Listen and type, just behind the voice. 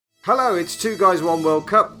Hello, it's Two Guys One World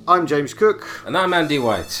Cup. I'm James Cook. And I'm Andy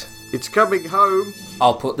White. It's coming home.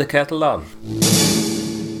 I'll put the kettle on.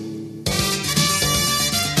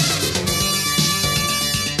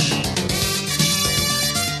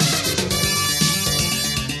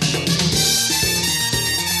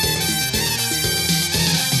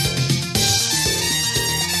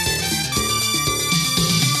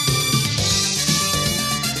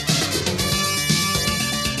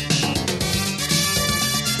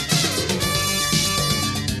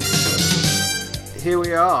 Here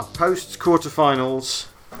we are, post-quarterfinals,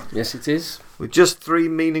 Yes, it is. with just 3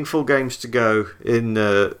 meaningful games to go in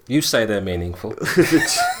You say they're meaningful.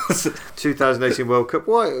 the 2018 World Cup.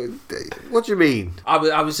 What do you mean? I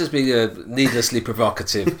was just being needlessly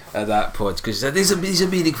provocative at that point because these are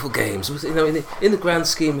meaningful games. You know, in the grand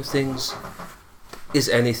scheme of things, is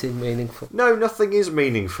anything meaningful? No, nothing is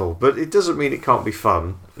meaningful, but it doesn't mean it can't be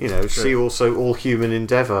fun. You know, see also all human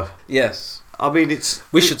endeavour. Yes. I mean, it's...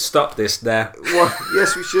 We should stop this now. Well,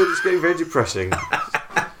 yes, we should. It's getting very depressing.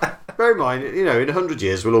 Bear in mind, you know, in 100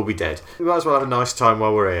 years we'll all be dead. We might as well have a nice time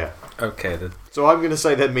while we're here. Okay, then. So I'm going to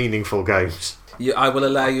say they're meaningful games. I will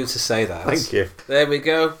allow you to say that. Thank you. There we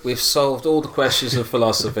go. We've solved all the questions of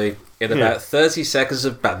philosophy in about 30 seconds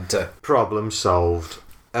of banter. Problem solved.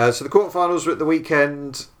 So the quarterfinals were at the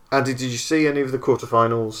weekend. Andy, did you see any of the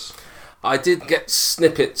quarterfinals? I did get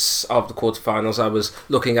snippets of the quarterfinals. I was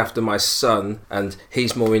looking after my son, and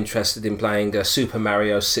he's more interested in playing Super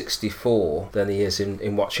Mario 64 than he is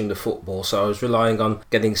in watching the football. So I was relying on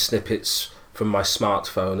getting snippets from my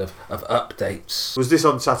smartphone of updates. Was this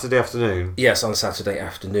on Saturday afternoon? Yes, on Saturday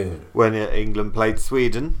afternoon. When England played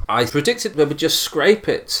Sweden? I predicted they would just scrape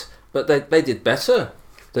it, but they did better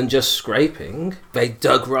than just scraping. They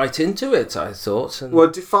dug right into it, I thought. And Well,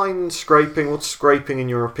 define scraping. What's scraping in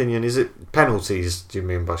your opinion? Is it penalties, do you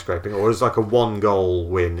mean by scraping? Or is like a 1-goal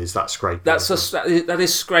win, is that scraping? that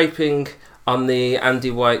is scraping on the Andy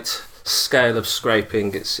White scale of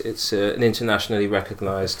scraping. It's an internationally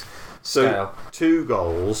recognised scale. 2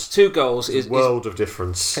 goals. 2 goals is World of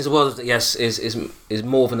difference. is a world of, yes, is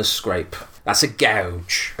more than a scrape. That's a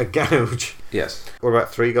gouge. A gouge. Yes. What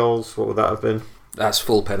about 3 goals? What would that have been? That's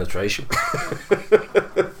full penetration.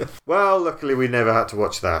 Well, luckily we never had to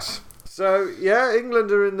watch that. So yeah,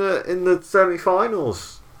 England are in the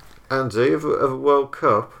semi-finals, Andy, of a World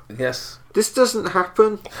Cup. Yes. This doesn't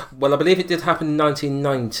happen. Well, I believe it did happen in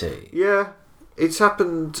 1990. Yeah, it's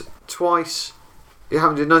happened twice. It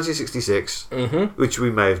happened in 1966, which we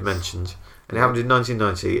may have mentioned, and it happened in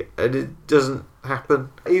 1990, and it doesn't happen.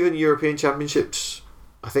 Even European Championships,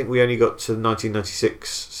 I think we only got to the 1996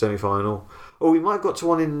 semi-final. Or we might have got to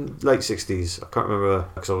one in late 60s. I can't remember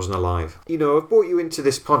because I wasn't alive. You know, I've brought you into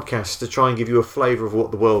this podcast to try and give you a flavour of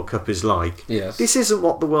what the World Cup is like. Yes. This isn't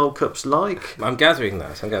what the World Cup's like. I'm gathering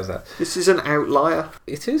that. This is an outlier,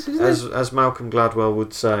 It is, isn't it? as Malcolm Gladwell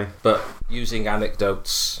would say. But using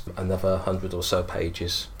anecdotes, another 100 or so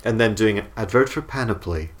pages. And then doing an advert for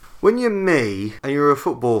Panoply. When you're me and you're a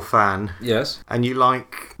football fan Yes. and you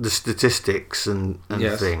like the statistics and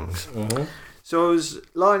Yes. things. Mm-hmm. So I was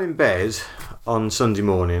lying in bed on Sunday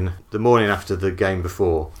morning, the morning after the game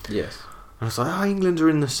before. Yes. And I was like, England are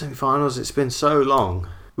in the semi-finals. It's been so long.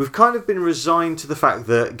 We've kind of been resigned to the fact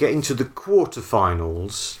that getting to the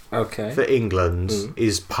quarterfinals Okay. for England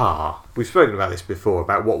is par. We've spoken about this before,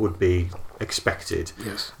 about what would be expected.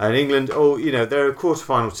 Yes. And England, they're a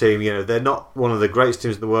quarterfinal team. You know, they're not one of the greatest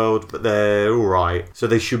teams in the world, but they're all right. So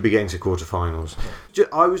they should be getting to quarterfinals.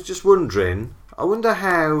 I was just wondering, I wonder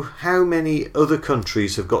how many other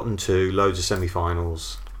countries have gotten to loads of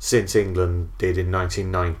semi-finals since England did in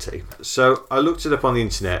 1990. So I looked it up on the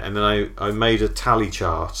internet, and then I made a tally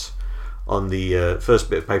chart on the first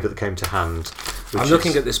bit of paper that came to hand. I'm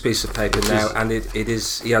looking at this piece of paper now, and it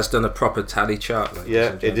is. He has done a proper tally chart.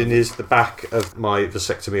 Yeah, it is the back of my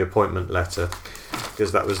vasectomy appointment letter,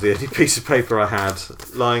 because that was the only piece of paper I had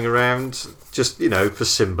lying around, just, you know, for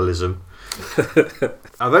symbolism.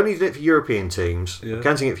 I've only done it for European teams. Yeah. I'm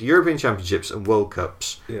counting it for European Championships and World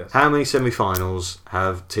Cups. Yes. How many semi-finals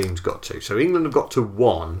have teams got to? So England have got to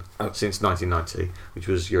 1 since 1990, which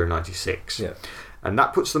was Euro 96. Yeah. And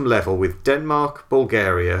that puts them level with Denmark,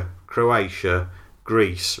 Bulgaria, Croatia,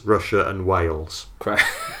 Greece, Russia and Wales.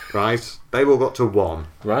 Right? They've all got to 1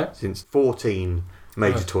 Right. since 14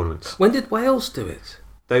 major tournaments. When did Wales do it?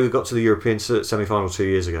 They got to the European semi-final 2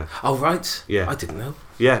 years ago. Oh, right. Yeah. I didn't know.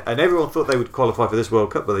 Yeah, and everyone thought they would qualify for this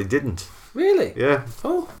World Cup, but they didn't. Really? Yeah.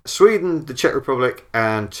 Oh. Sweden, the Czech Republic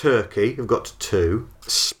and Turkey have got to 2.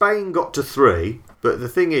 Spain got to 3, but the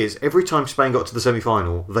thing is, every time Spain got to the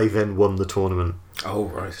semi-final, they then won the tournament. Oh,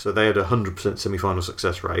 right. So they had a 100% semi-final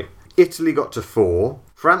success rate. Italy got to 4,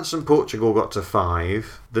 France and Portugal got to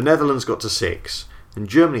 5, the Netherlands got to 6, and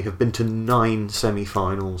Germany have been to 9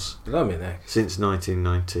 semi-finals since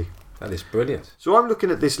 1990. That is brilliant. So I'm looking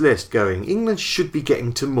at this list going, England should be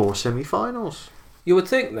getting to more semi-finals. You would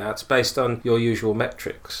think that based on your usual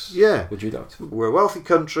metrics. Yeah. Would you not? We're a wealthy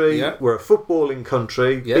country. Yeah. We're a footballing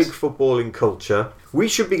country. Yes. Big footballing culture. We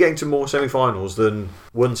should be getting to more semi-finals than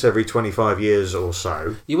once every 25 years or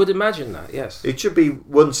so. You would imagine that, yes. It should be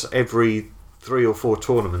once every 3 or 4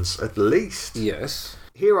 tournaments at least. Yes.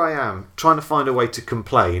 Here I am trying to find a way to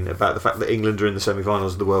complain about the fact that England are in the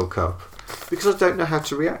semi-finals of the World Cup because I don't know how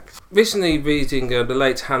to react. Recently reading the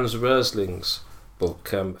late Hans Rosling's book.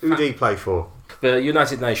 Who do you play for? The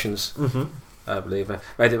United Nations, Mm-hmm. I believe.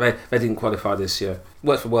 They didn't qualify this year.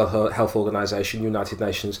 Worked for World Health Organization, United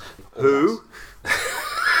Nations. Who?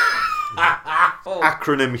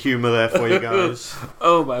 Acronym humour there for you guys.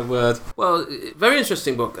 Oh my word. Well, very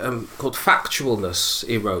interesting book called Factualness,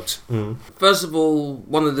 he wrote. Mm. First of all,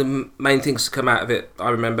 one of the main things to come out of it, I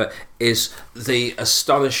remember, is the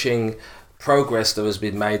astonishing progress that has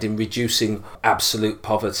been made in reducing absolute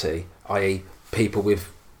poverty, i.e. people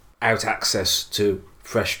without access to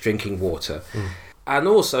fresh drinking water. Mm. And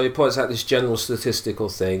also he points out this general statistical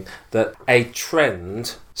thing that a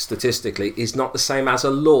trend, statistically, is not the same as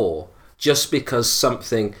a law. Just because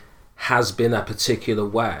something has been a particular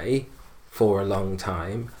way for a long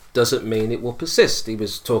time doesn't mean it will persist. He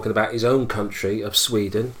was talking about his own country of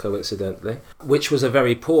Sweden, coincidentally, which was a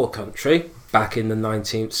very poor country back in the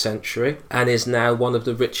 19th century and is now one of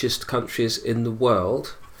the richest countries in the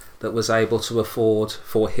world that was able to afford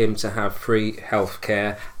for him to have free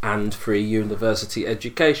healthcare and free university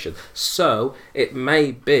education. So it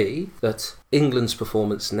may be that England's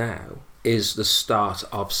performance now is the start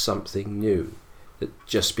of something new. That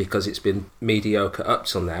just because it's been mediocre up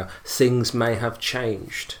till now, things may have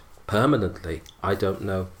changed permanently. I don't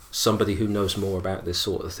know. Somebody who knows more about this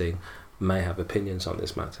sort of thing may have opinions on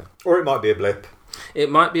this matter. Or it might be a blip.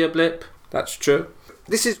 It might be a blip, that's true.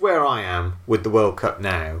 This is where I am with the World Cup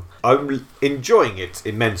now. I'm enjoying it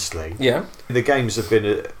immensely. Yeah. The games have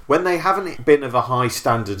been, when they haven't been of a high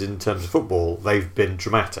standard in terms of football, they've been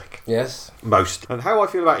dramatic. Yes. Most. And how I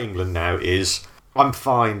feel about England now is, I'm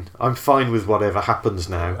fine. I'm fine with whatever happens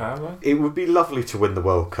now. Right. It would be lovely to win the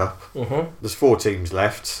World Cup. Mm-hmm. There's 4 teams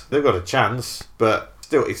left. They've got a chance, but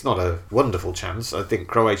still, it's not a wonderful chance. I think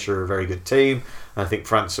Croatia are a very good team. I think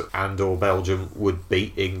France and or Belgium would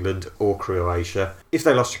beat England or Croatia. If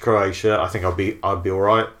they lost to Croatia, I think I'd be all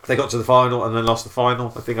right. If they got to the final and then lost the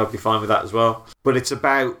final, I think I'd be fine with that as well. But it's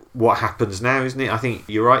about what happens now, isn't it? I think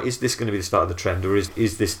you're right. Is this going to be the start of the trend, or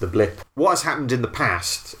is this the blip? What has happened in the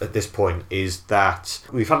past at this point is that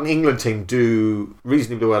we've had an England team do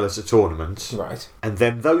reasonably well at a tournament, Right. and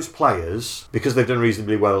then those players, because they've done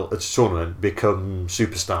reasonably well at a tournament, become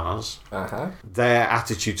superstars. Uh-huh. Their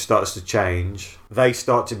attitude starts to change. They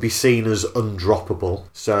start to be seen as undroppable,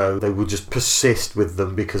 so they will just persist with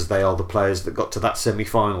them because they are the players that got to that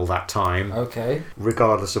semi-final that time, Okay.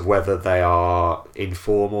 regardless of whether they are in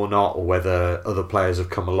form or not, or whether other players have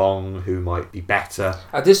come along who might be better.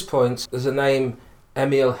 At this point, there's a name,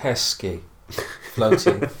 Emil Heskey,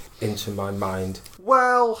 floating into my mind.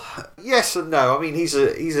 Well, yes and no. I mean, he's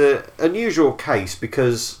a unusual case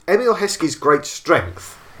because Emil Heskey's great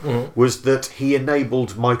strength was that he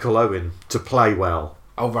enabled Michael Owen to play well.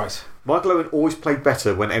 Oh, right. Michael Owen always played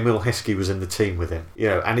better when Emil Heskey was in the team with him. You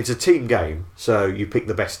know, and it's a team game, so you pick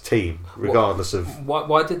the best team, regardless of...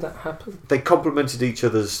 Why did that happen? They complemented each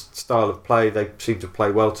other's style of play. They seemed to play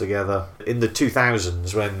well together. In the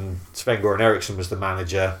 2000s, when Sven-Goran Eriksson was the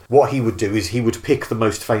manager, what he would do is he would pick the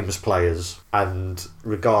most famous players, and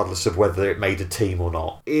regardless of whether it made a team or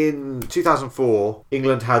not. In 2004,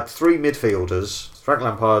 England had 3 midfielders, Frank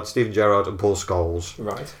Lampard, Steven Gerrard and Paul Scholes,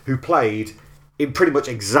 Right. who played in pretty much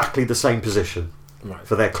exactly the same position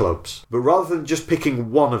for their clubs. But rather than just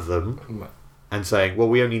picking one of them and saying, well,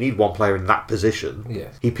 we only need one player in that position,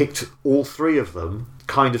 Yes. he picked all 3 of them,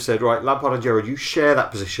 kind of said, right, Lampard and Gerrard, you share that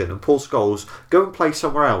position, and Paul Scholes, go and play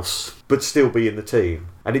somewhere else, but still be in the team.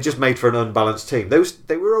 And it just made for an unbalanced team.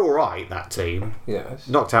 They were all right, that team. Yes.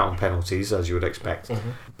 Knocked out on penalties, as you would expect.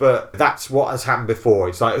 But that's what has happened before.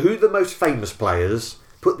 It's like, who are the most famous players?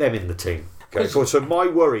 Put them in the team. Going forward. So my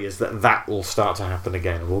worry is that will start to happen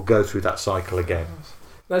again. We'll go through that cycle again.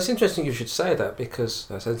 Now, it's interesting you should say that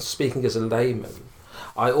because, speaking as a layman,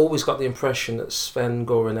 I always got the impression that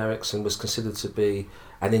Sven-Goran Eriksson was considered to be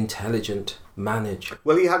an intelligent manager.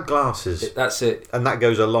 Well, he had glasses, That's it. and that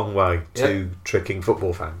goes a long way to tricking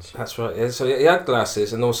football fans. That's right. Yeah. So he had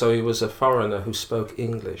glasses, and also he was a foreigner who spoke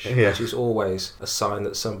English, Yeah. which is always a sign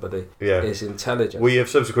that somebody Yeah. is intelligent. We have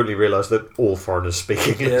subsequently realised that all foreigners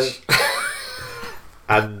speak English.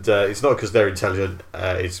 And it's not because they're intelligent,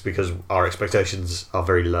 it's because our expectations are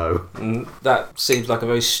very low. That seems like a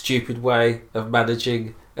very stupid way of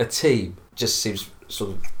managing a team. Just seems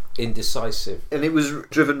sort of indecisive. And it was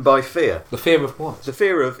driven by fear. The fear of what? The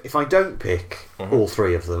fear of, if I don't pick all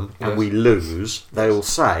three of them and Yes. we lose, they will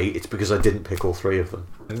say it's because I didn't pick all three of them.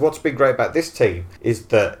 And what's been great about this team is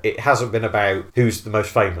that it hasn't been about who's the most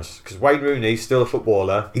famous. Because Wayne Rooney's still a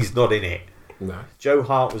footballer, he's not in it. No. Joe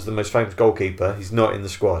Hart was the most famous goalkeeper, he's not in the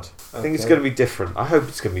squad. I think it's Okay. going to be different. I hope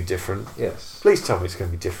it's going to be different. Yes. Please tell me it's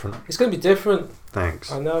going to be different. It's going to be different.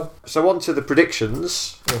 Thanks. I know. So on to the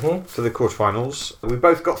predictions for the quarterfinals. We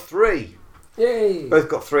both got 3. Yay. Both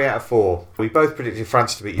got 3 out of 4. We both predicted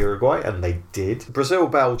France to beat Uruguay, and they did. Brazil,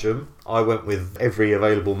 Belgium. I went with every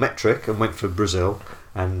available metric and went for Brazil,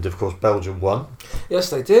 and of course Belgium won.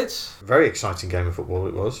 Yes, they did. Very exciting game of football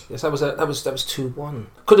it was. Yes, that was 2-1.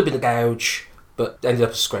 Could have been a gouge, but ended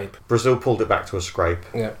up a scrape. Brazil pulled it back to a scrape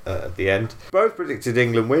Yeah. at the end. Both predicted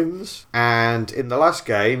England wins, and in the last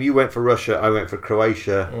game you went for Russia, I went for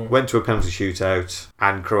Croatia. Went to a penalty shootout,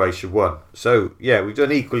 and Croatia won. So yeah, we've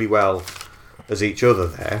done equally well as each other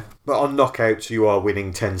there. But on knockouts you are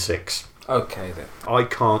winning 10-6. Okay then. I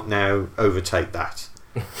can't now overtake that.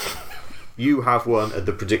 You have won at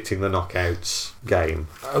the predicting the knockouts game.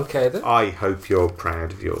 Okay then. I hope you're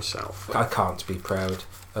proud of yourself. I can't be proud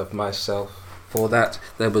of myself for that.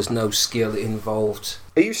 There was no skill involved.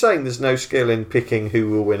 Are you saying there's no skill in picking who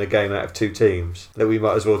will win a game out of 2 teams? That we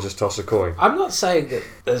might as well just toss a coin? I'm not saying that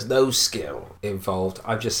there's no skill involved.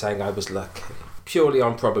 I'm just saying I was lucky. Purely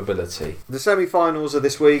on probability. The semi-finals are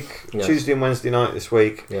this week, Yes. Tuesday and Wednesday night this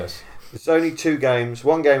week. Yes. It's only 2 games,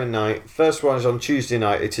 1 game a night. First one is on Tuesday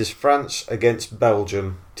night. It is France against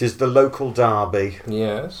Belgium. It is the local derby.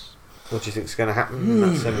 Yes. What do you think is going to happen in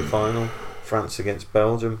that semi-final? France against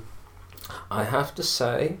Belgium. I have to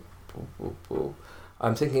say,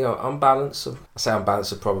 I'm thinking on balance of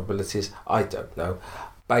probabilities. I don't know.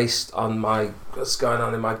 Based on what's going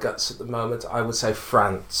on in my guts at the moment, I would say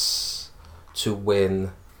France to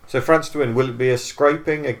win. So France to win, will it be a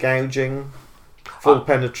scraping, a gouging, full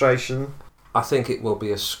penetration? I think it will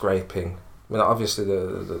be a scraping. I mean, obviously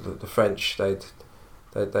the French they'd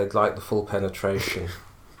like the full penetration.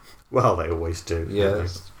 Well, they always do.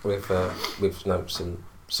 Yes, with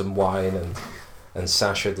some wine and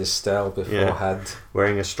Sacha Distel beforehand.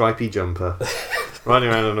 Wearing a stripy jumper, riding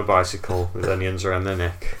around on a bicycle with onions around their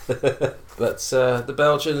neck. But the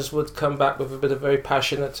Belgians would come back with a bit of very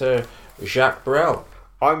passionate Jacques Brel.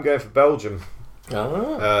 I'm going for Belgium.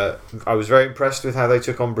 Ah. I was very impressed with how they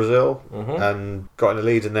took on Brazil Mhm. and got in a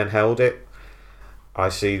lead and then held it. I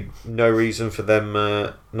see no reason for them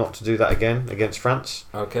not to do that again against France.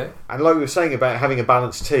 Okay. And like we were saying about having a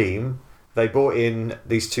balanced team, they brought in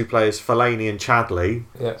these 2 players, Fellaini and Chadley,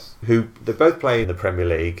 Yes. who they both play in the Premier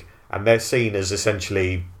League, and they're seen as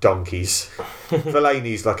essentially donkeys.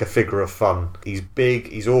 Fellaini's like a figure of fun. He's big,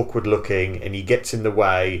 he's awkward looking, and he gets in the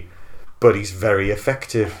way, but he's very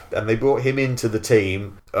effective. And they brought him into the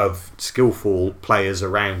team of skillful players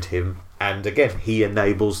around him, and again, he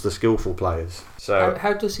enables the skillful players. So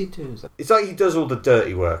How does he do that? it's like he does all the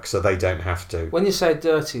dirty work so they don't have to. When you say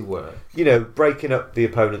dirty work, You know, breaking up the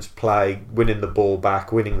opponent's play, winning the ball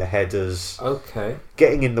back, winning the headers, okay.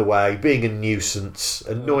 getting in the way, being a nuisance,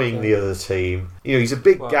 annoying Okay. the other team. You know, he's a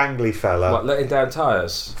big What? gangly fella, What, letting down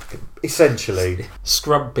tyres? essentially.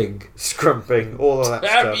 Scrumping. Scrumping, all of that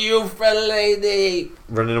Have stuff. you, Fellaini?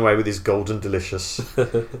 Running away with his golden delicious.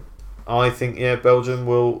 I think, Belgium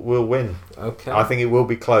will win. Okay. I think it will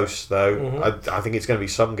be close, though. Mhm. I think it's going to be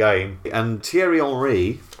some game. And Thierry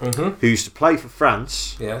Henry, who used to play for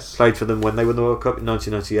France, Yes. played for them when they won the World Cup in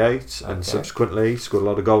 1998 and Okay. subsequently scored a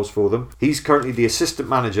lot of goals for them. He's currently the assistant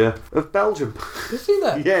manager of Belgium. Is he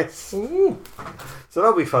that? Yes. Ooh. So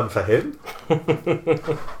that'll be fun for him.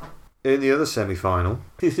 In the other semi-final,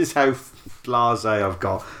 this is how blasé I've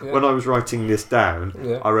got. Yeah. When I was writing this down,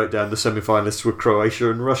 Yeah. I wrote down the semi-finalists were Croatia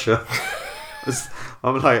and Russia.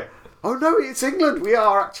 I'm like, oh no, it's England. We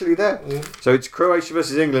are actually there. Mm. So it's Croatia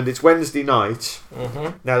versus England. It's Wednesday night.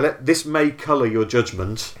 Mhm. Now, this may colour your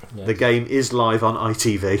judgment. Yes. The game is live on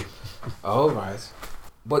ITV. Oh, right.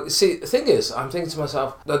 But see, the thing is, I'm thinking to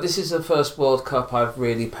myself, no, this is the first World Cup I've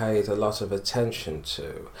really paid a lot of attention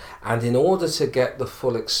to. And in order to get the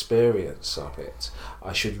full experience of it,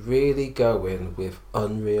 I should really go in with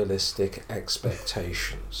unrealistic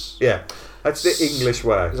expectations. Yeah. That's the English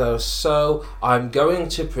way. So I'm going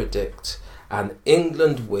to predict an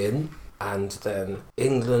England win, and then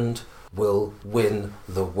England will win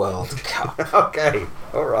the World Cup. Okay,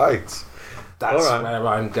 all right. That's all right. where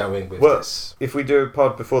I'm going with Well, this. if we do a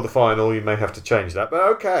pod before the final, you may have to change that. But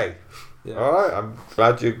okay. Yeah. All right, I'm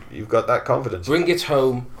glad you've got that confidence. Bring it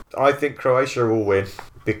home. I think Croatia will win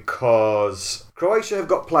because Croatia have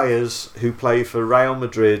got players who play for Real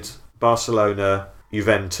Madrid, Barcelona,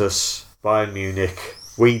 Juventus, Bayern Munich.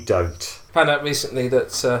 We don't. Found out recently that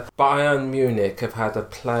Bayern Munich have had a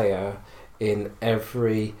player in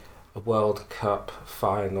every World Cup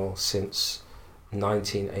final since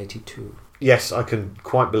 1982. Yes, I can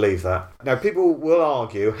quite believe that. Now, people will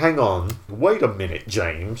argue, hang on, wait a minute,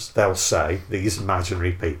 James, they'll say, these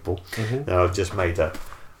imaginary people that I've just made up.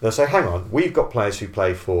 They'll say, hang on, we've got players who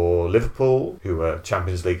play for Liverpool, who are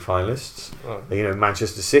Champions League finalists,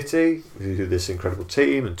 Manchester City, who are this incredible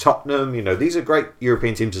team, and Tottenham, these are great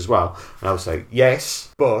European teams as well. And I'll say,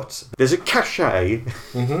 yes, but there's a cachet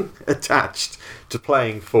attached to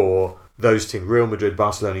playing for those teams, Real Madrid,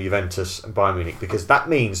 Barcelona, Juventus and Bayern Munich, because that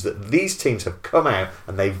means that these teams have come out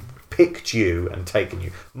and they've picked you and taken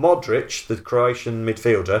you. Modric, the Croatian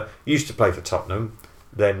midfielder, used to play for Tottenham,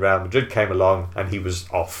 then Real Madrid came along and he was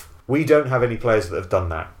off. We don't have any players that have done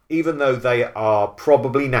that. Even though they are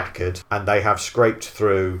probably knackered and they have scraped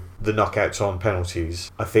through the knockouts on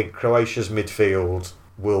penalties, I think Croatia's midfield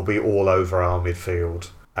will be all over our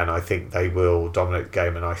midfield, and I think they will dominate the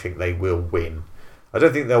game, and I think they will win. I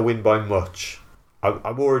don't think they'll win by much.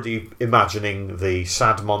 I'm already imagining the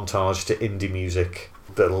sad montage to indie music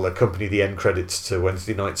that'll accompany the end credits to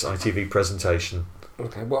Wednesday night's ITV presentation.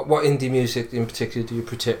 Okay, what indie music in particular do you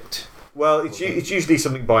predict? Well, it's usually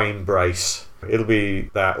something by Embrace. It'll be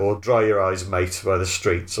that, or Dry Your Eyes, Mate, by the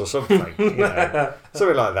Streets, or something. Something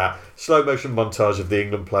like that. Slow motion montage of the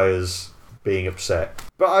England players being upset.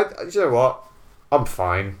 But you know what? I'm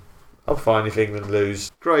fine. I'm fine if England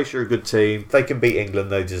lose. Croatia are a good team. If they can beat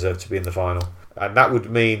England, they deserve to be in the final. And that would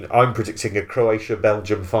mean I'm predicting a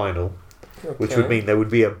Croatia-Belgium final, which would mean there would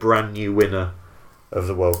be a brand new winner of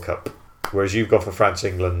the World Cup. Whereas you've gone for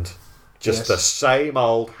France-England. Just the same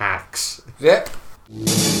old hacks. Yeah.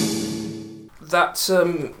 That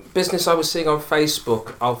business I was seeing on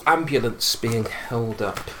Facebook of ambulance being held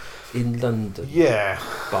up in London. Yeah.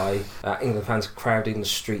 By England fans crowding the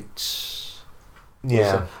streets.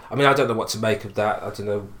 Yeah. I mean, I don't know what to make of that. I don't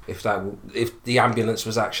know if the ambulance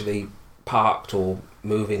was actually parked or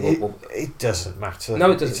moving. It doesn't matter.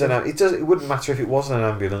 No, it doesn't. It wouldn't matter if it wasn't an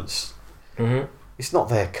ambulance. Mm-hmm. It's not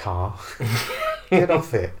their car. Get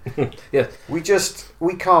off it. Yeah. We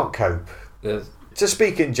can't cope. Yeah. To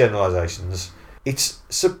speak in generalisations, it's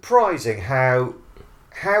surprising how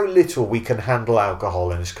little we can handle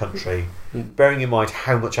alcohol in this country, bearing in mind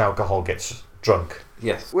how much alcohol gets drunk.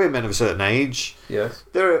 Yes. We're men of a certain age. Yes.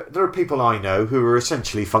 There are people I know who are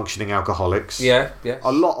essentially functioning alcoholics. Yeah, yes.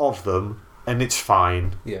 A lot of them, and it's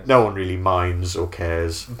fine. Yeah. No one really minds or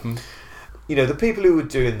cares. Mm-hmm. The people who were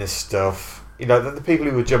doing this stuff, the people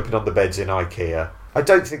who were jumping on the beds in IKEA, I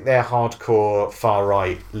don't think they're hardcore,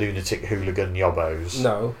 far-right, lunatic hooligan yobbos.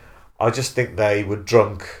 No. I just think they were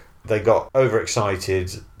drunk, they got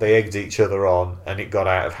overexcited, they egged each other on, and it got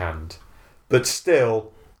out of hand. But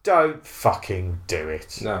still, don't fucking do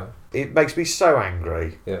it. No. It makes me so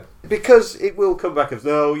angry. Yeah. Because it will come back as,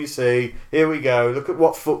 oh, you see, here we go, look at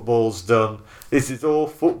what football's done. This is all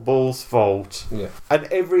football's fault. Yeah. And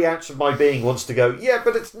every ounce of my being wants to go, yeah,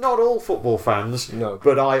 but it's not all football fans. No.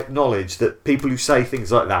 But I acknowledge that people who say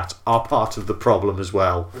things like that are part of the problem as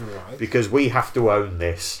well. Right. Because we have to own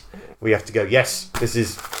this. We have to go, yes, this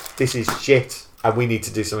is shit, and we need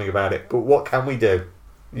to do something about it. But what can we do?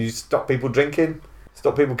 You stop people drinking?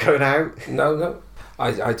 Stop people going out? No.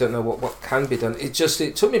 I don't know what can be done. It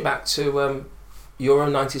took me back to Euro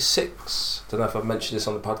 96. Don't know if I've mentioned this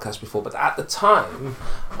on the podcast before, but at the time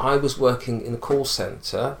I was working in a call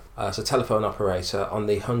centre as a telephone operator on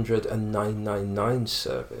the 100 and 999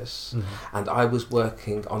 service, and I was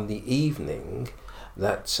working on the evening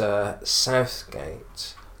that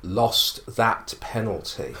Southgate lost that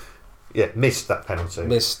penalty. Yeah, missed that penalty.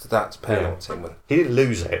 Yeah. He didn't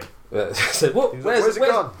lose it. So what? Where's it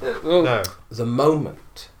gone? No. The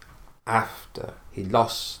moment after he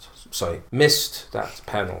missed that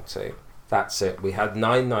penalty, that's it. We had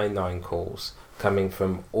 999 calls coming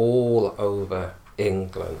from all over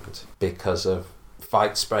England because of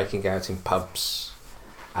fights breaking out in pubs,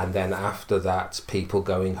 and then after that, people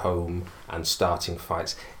going home and starting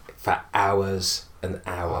fights for hours and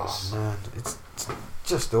hours. Oh man, it's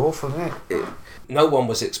just awful, isn't it? No one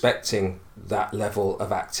was expecting that level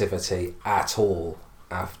of activity at all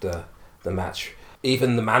after the match.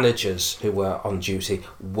 Even the managers who were on duty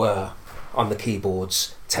were on the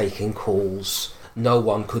keyboards taking calls. No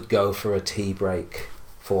one could go for a tea break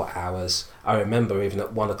for hours. I remember even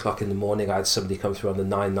at 1 o'clock in the morning I had somebody come through on the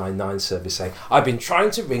 999 service saying, "I've been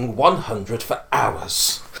trying to ring 100 for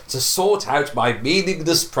hours to sort out my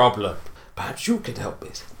meaningless problem. Perhaps you can help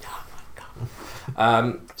me." Oh my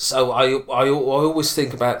God. So I always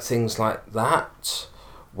think about things like that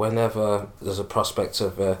whenever there's a prospect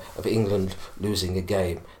of England losing a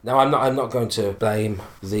game. Now I'm not going to blame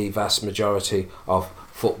the vast majority of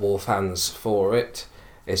football fans for it.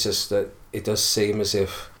 It's just that it does seem as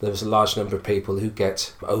if there's a large number of people who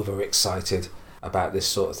get overexcited about this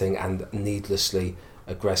sort of thing and needlessly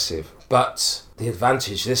aggressive. But the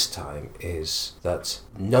advantage this time is that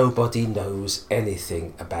nobody knows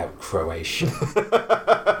anything about Croatia.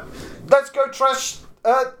 Let's go trash.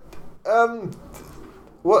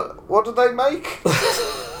 What do they make?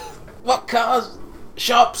 What cars?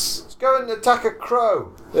 Shops? Let's go and attack a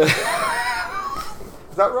crow.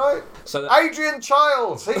 Is that right? So Adrian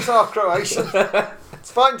Childs, he's our Croatian.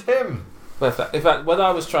 Let's find him. In fact, when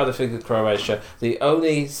I was trying to think of Croatia, the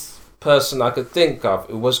only person I could think of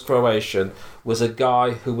who was Croatian was a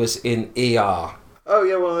guy who was in ER. Oh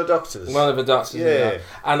yeah, one of the doctors. One of the doctors. Yeah.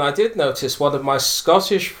 And I did notice one of my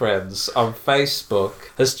Scottish friends on Facebook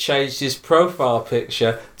has changed his profile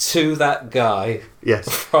picture to that guy. Yes.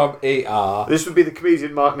 From ER. This would be the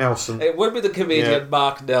comedian Mark Nelson. It would be the comedian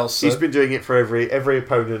Mark Nelson. He's been doing it for every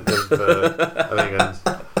opponent of England.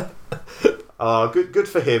 Good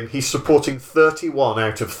for him. He's supporting 31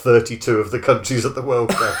 out of 32 of the countries at the World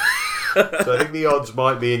Cup. So I think the odds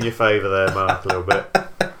might be in your favour there, Mark, a little bit.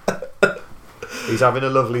 He's having a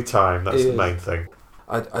lovely time. That's the main thing.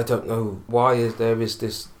 I don't know why there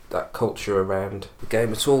is that culture around the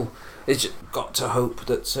game at all. It's just got to hope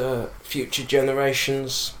that future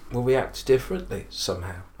generations will react differently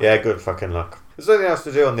somehow. Yeah, good fucking luck. There's nothing else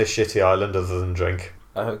to do on this shitty island other than drink.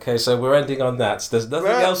 Okay, so we're ending on that. There's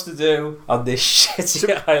nothing else to do on this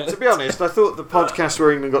shitty island. To be honest, I thought the podcast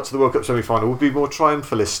where England got to the World Cup semi-final would be more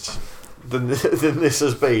triumphalist than this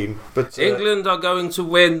has been. But England are going to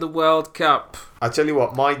win the World Cup. I tell you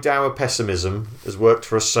what, my dour pessimism has worked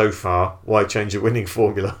for us so far. Why change a winning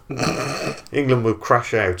formula? England will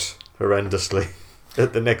crash out horrendously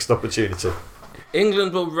at the next opportunity.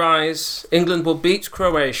 England will rise. England will beat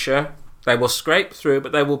Croatia. They will scrape through,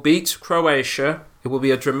 but they will beat Croatia. It will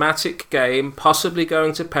be a dramatic game, possibly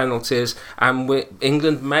going to penalties, and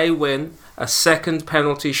England may win a second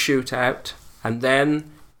penalty shootout, and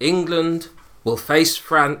then England will face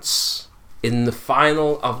France in the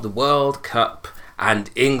final of the World Cup,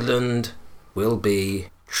 and England will be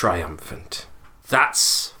triumphant.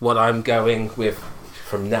 That's what I'm going with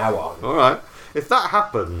from now on. All right. If that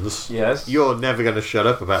happens, yes, you're never going to shut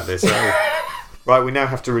up about this, are you? Right, we now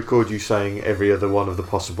have to record you saying every other one of the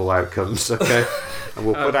possible outcomes, okay? And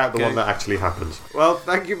we'll put out the one that actually happens. Well,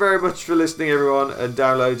 thank you very much for listening, everyone, and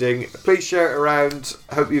downloading. Please share it around.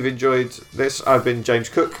 Hope you've enjoyed this. I've been James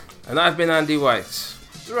Cook. And I've been Andy White.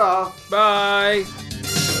 Ta-ra! Bye!